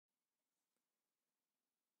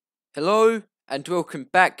Hello and welcome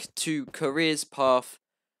back to Careers Path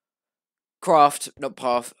Craft, not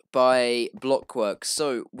Path, by Blockworks.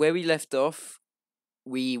 So where we left off,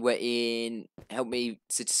 we were in help me,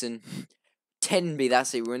 citizen. Tend me,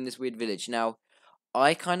 that's it. We're in this weird village now.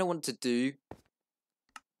 I kind of want to do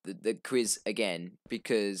the quiz again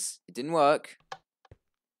because it didn't work.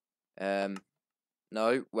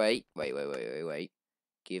 No, wait.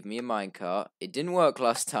 Give me a minecart. It didn't work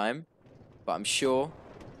last time, but I'm sure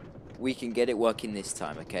we can get it working this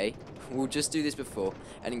time, okay? We'll just do this before.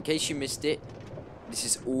 And in case you missed it, this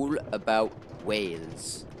is all about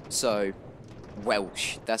Wales. So,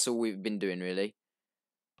 Welsh. That's all we've been doing, really.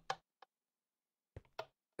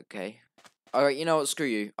 Okay. Alright, you know what? Screw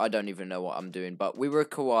you. I don't even know what I'm doing. But we were a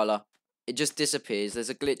koala. It just disappears. There's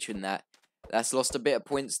a glitch in that. That's lost a bit of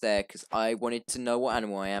points there because I wanted to know what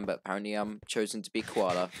animal I am, but apparently I'm chosen to be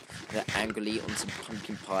koala. They're angrily on some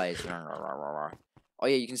pumpkin pies. Oh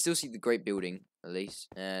yeah, you can still see the great building, at least.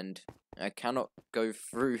 And I cannot go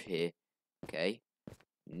through here. Okay.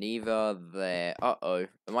 Neither there. Uh-oh.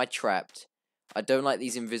 Am I trapped? I don't like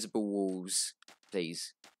these invisible walls.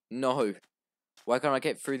 Please. No. Why can't I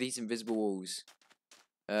get through these invisible walls?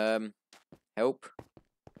 Help.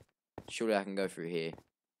 Surely I can go through here.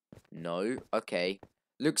 No. Okay.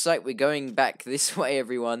 Looks like we're going back this way,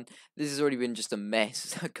 everyone. This has already been just a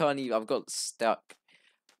mess. I can't even... I've got stuck.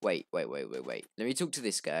 Wait. Let me talk to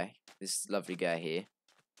this guy. This lovely guy here.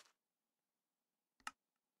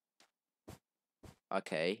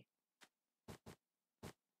 Okay.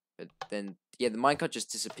 But then, yeah, the minecart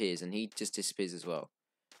just disappears, and he just disappears as well.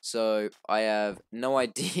 So, I have no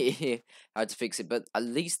idea how to fix it, but at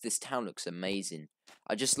least this town looks amazing.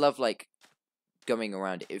 I just love, like, going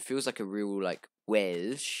around it. It feels like a real, like,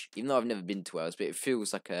 Welsh, even though I've never been to Wales, but it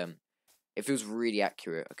feels like, it feels really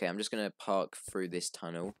accurate. Okay, I'm just gonna park through this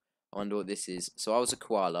tunnel. I wonder what this is. So I was a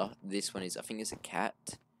koala. This one is, I think it's a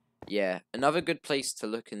cat. Yeah, another good place to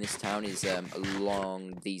look in this town is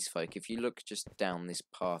along these folk. If you look just down this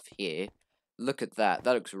path here, look at that.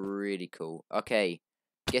 That looks really cool. Okay,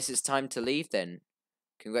 guess it's time to leave then.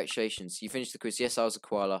 Congratulations, you finished the quiz. Yes, I was a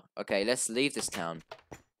koala. Okay, let's leave this town.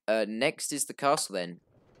 Next is the castle then.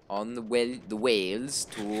 On the Wales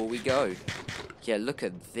tour we go. Yeah, look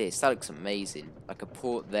at this. That looks amazing. Like a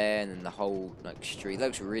port there, and then the whole like street. That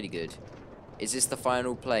looks really good. Is this the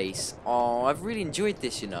final place? Oh, I've really enjoyed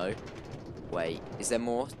this, you know. Wait, is there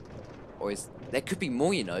more? Or is... There could be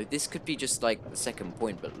more, you know. This could be just, like, the second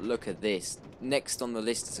point, but look at this. Next on the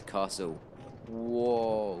list is a castle.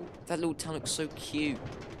 Whoa. That little town looks so cute.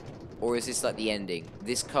 Or is this, like, the ending?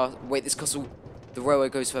 This Wait, this castle... The railway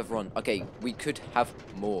goes further on. Okay, we could have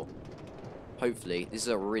more. Hopefully. This is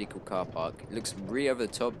a really cool car park. It looks really over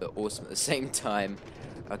the top, but awesome at the same time.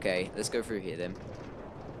 Okay, let's go through here, then.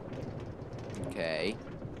 Okay.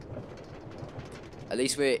 At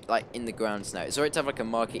least we're, like, in the grounds now. It's alright to have, like, a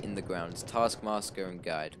market in the grounds. Taskmaster and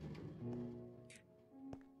guide.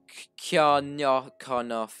 Carnarvon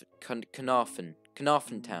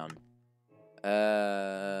Town.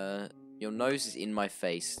 Your nose is in my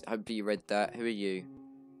face. Hopefully you read that. Who are you?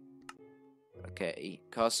 Okay.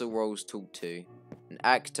 Castle roles talk to. An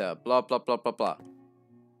actor. Blah, blah, blah, blah, blah.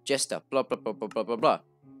 Jester. Blah, blah, blah, blah, blah, blah, blah.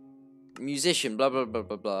 Musician. Blah, blah, blah,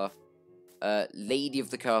 blah, blah. Lady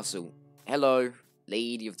of the castle. Hello.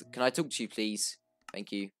 Lady of the... Can I talk to you, please?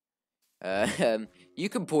 Thank you. You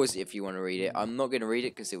can pause it if you want to read it. I'm not going to read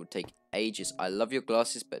it because it would take ages. I love your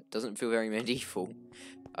glasses, but it doesn't feel very medieval.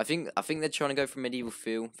 I think they're trying to go for medieval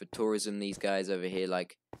feel for tourism. These guys over here,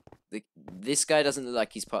 like this guy doesn't look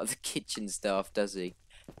like he's part of the kitchen staff, does he?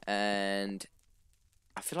 And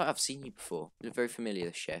I feel like I've seen you before. You look very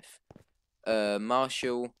familiar, chef.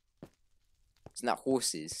 Marshall. Isn't that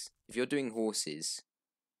horses? If you're doing horses.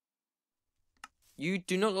 You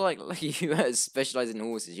do not look like you specialize in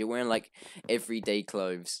horses. You're wearing, like, everyday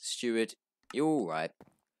clothes. Steward, you're alright.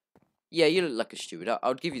 Yeah, you look like a steward.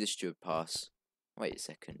 I'll give you the steward pass. Wait a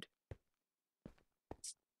second.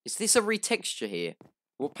 Is this a retexture here?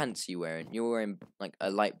 What pants are you wearing? You're wearing, like,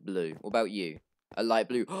 a light blue. What about you? A light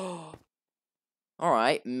blue.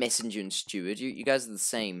 Alright, messenger and steward. You guys are the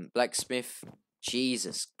same. Blacksmith.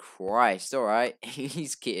 Jesus Christ. Alright.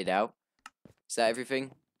 He's kitted out. Is that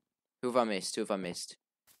everything? Who have I missed?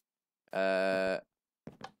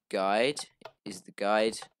 Guide. Is the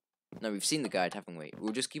guide... No, we've seen the guide, haven't we?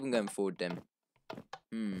 We'll just keep on going forward then.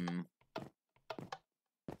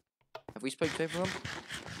 Have we spoke to everyone?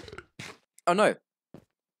 Oh, no.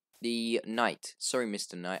 The knight. Sorry,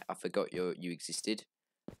 Mr. Knight. I forgot you existed.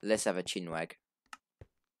 Let's have a chinwag.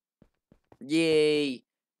 Yay!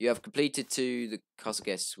 You have completed to the castle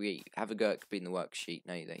guests. We have a go at completing the worksheet.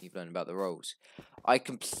 Now that you've learned about the roles. I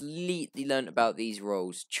completely learned about these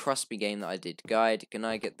roles. Trust me, game that I did. Guide, can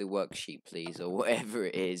I get the worksheet, please? Or whatever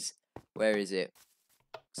it is. Where is it?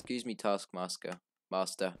 Excuse me, Taskmaster.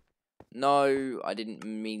 Master. No, I didn't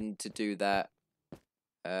mean to do that.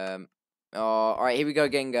 Oh, alright, here we go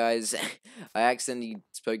again, guys. I accidentally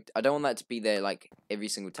spoke. I don't want that to be there, like, every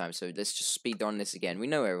single time, so let's just speed on this again. We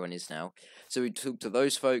know where everyone is now. So we talk to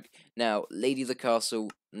those folk. Now, Lady of the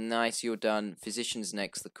Castle, nice, you're done. Physician's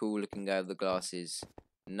next, the cool-looking guy with the glasses.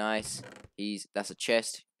 Nice. That's a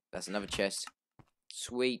chest. That's another chest.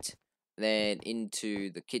 Sweet. Then into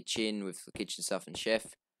the kitchen with the kitchen stuff and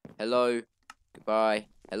chef. Hello. Goodbye.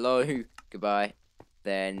 Hello. Goodbye.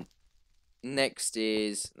 Then next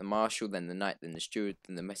is the marshal, then the knight, then the steward,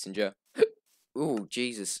 then the messenger. Oh,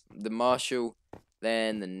 Jesus. The marshal,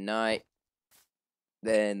 then the knight,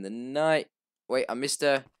 then the knight. Wait, I missed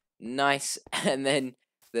a nice. And then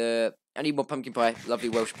I need more pumpkin pie. Lovely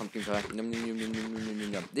Welsh pumpkin pie. Nom, nom, nom, nom, nom, nom,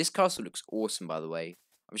 nom, nom. This castle looks awesome, by the way.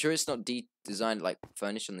 I'm sure it's not designed, like,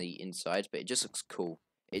 furnished on the inside, but it just looks cool.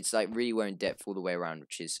 It's like really well in depth all the way around,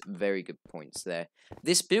 which is very good points there.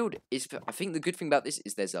 This build is, I think the good thing about this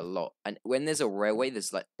is there's a lot. And when there's a railway,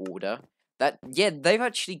 there's like order. Yeah, they've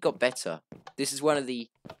actually got better. This is one of the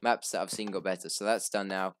maps that I've seen got better. So that's done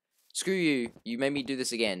now. Screw you. You made me do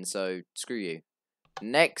this again, so screw you.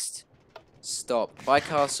 Next. Stop. Bye,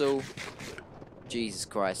 castle. Jesus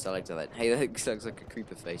Christ, I like that. Hey, that looks like a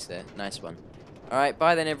creeper face there. Nice one. Alright,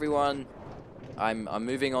 bye then, everyone. I'm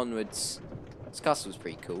moving onwards. This castle's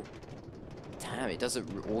pretty cool. Damn, it does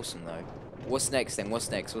look awesome though. What's next then? What's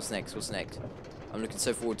next? What's next? What's next? I'm looking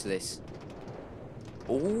so forward to this.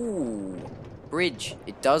 Ooh, bridge.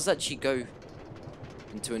 It does actually go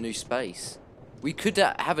into a new space. We could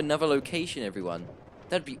have another location, everyone.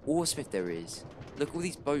 That'd be awesome if there is. Look, all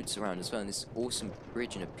these boats around as well, and this awesome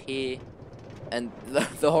bridge and a pier. And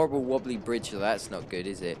the horrible wobbly bridge, so that's not good,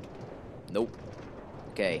 is it? Nope.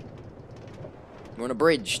 Okay. We're on a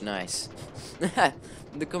bridge. Nice.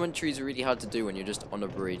 The commentaries are really hard to do when you're just on a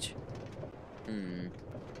bridge.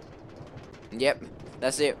 Yep,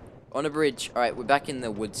 that's it. On a bridge. Alright, we're back in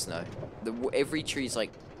the woods now. Every tree's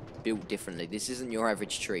like built differently. This isn't your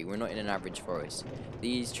average tree. We're not in an average forest.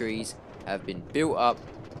 These trees have been built up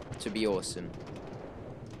to be awesome.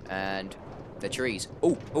 And they're trees.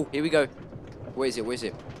 Oh, here we go. Where is it? Where is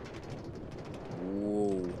it?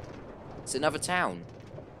 Whoa. It's another town.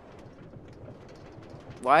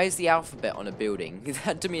 Why is the alphabet on a building?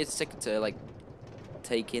 That took me a second to, like,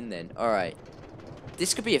 take in then. Alright.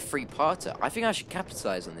 This could be a three-parter. I think I should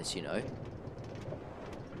capitalize on this, you know.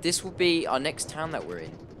 This will be our next town that we're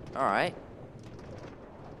in. Alright.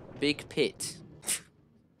 Big Pit.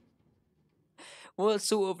 What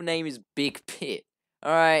sort of name is Big Pit?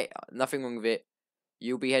 Alright, nothing wrong with it.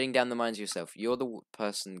 You'll be heading down the mines yourself. You're the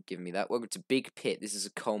person giving me that. Welcome to Big Pit. This is a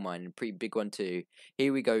coal mine, a pretty big one too.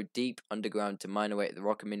 Here we go deep underground to mine away at the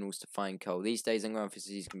rock and minerals to find coal. These days, underground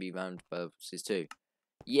facilities can be found by purposes too.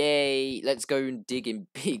 Yay! Let's go and dig in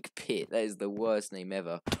Big Pit. That is the worst name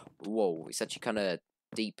ever. Whoa, it's actually kind of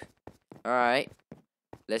deep. Alright.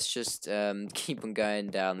 Let's just keep on going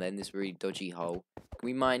down then, this really dodgy hole. Can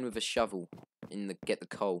we mine with a shovel get the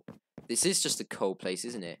coal? This is just a coal place,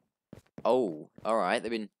 isn't it? Oh, alright,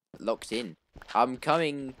 they've been locked in. I'm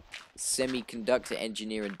coming, semiconductor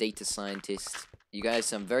engineer and data scientist. You guys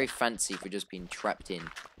sound very fancy for just being trapped in.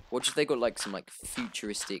 What if they got like some like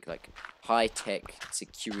futuristic, like high-tech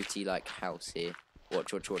security like house here?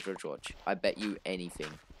 Watch. I bet you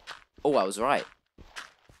anything. Oh, I was right.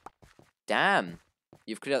 Damn.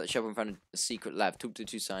 You've cleared out the shop and found a secret lab. Talk to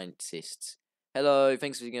two scientists. Hello,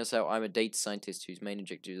 thanks for figuring us out. I'm a data scientist whose main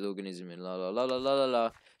objective is organism and la la la la la la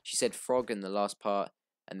la. She said frog in the last part,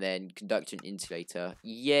 and then conductor and insulator.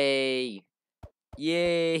 Yay!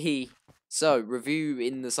 Yay! So, review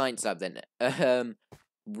in the science lab then.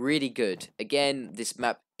 Really good. Again, this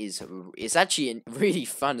map it's actually really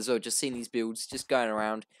fun as well, just seeing these builds, just going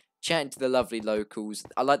around, chatting to the lovely locals.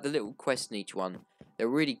 I like the little quests in each one. They're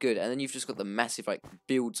really good. And then you've just got the massive like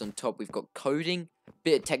builds on top. We've got coding,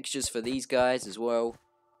 bit of textures for these guys as well.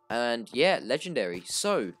 And yeah, legendary.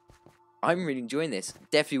 So, I'm really enjoying this.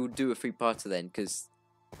 Definitely will do a three-parter then, because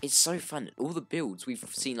it's so fun. All the builds, we've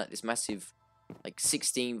seen like this massive like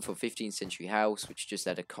 16th or 15th century house, which just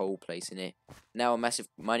had a coal place in it. Now a massive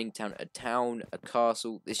mining town, a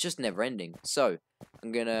castle. It's just never ending. So,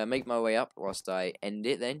 I'm going to make my way up whilst I end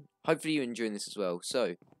it then. Hopefully you're enjoying this as well.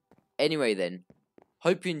 So, anyway then,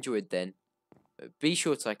 hope you enjoyed then. Be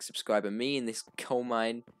sure to like, subscribe, and me in this coal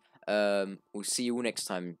mine. We'll see you all next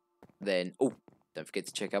time then. Oh, Don't forget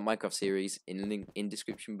to check out Minecraft series in link in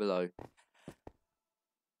description below.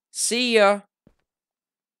 See ya!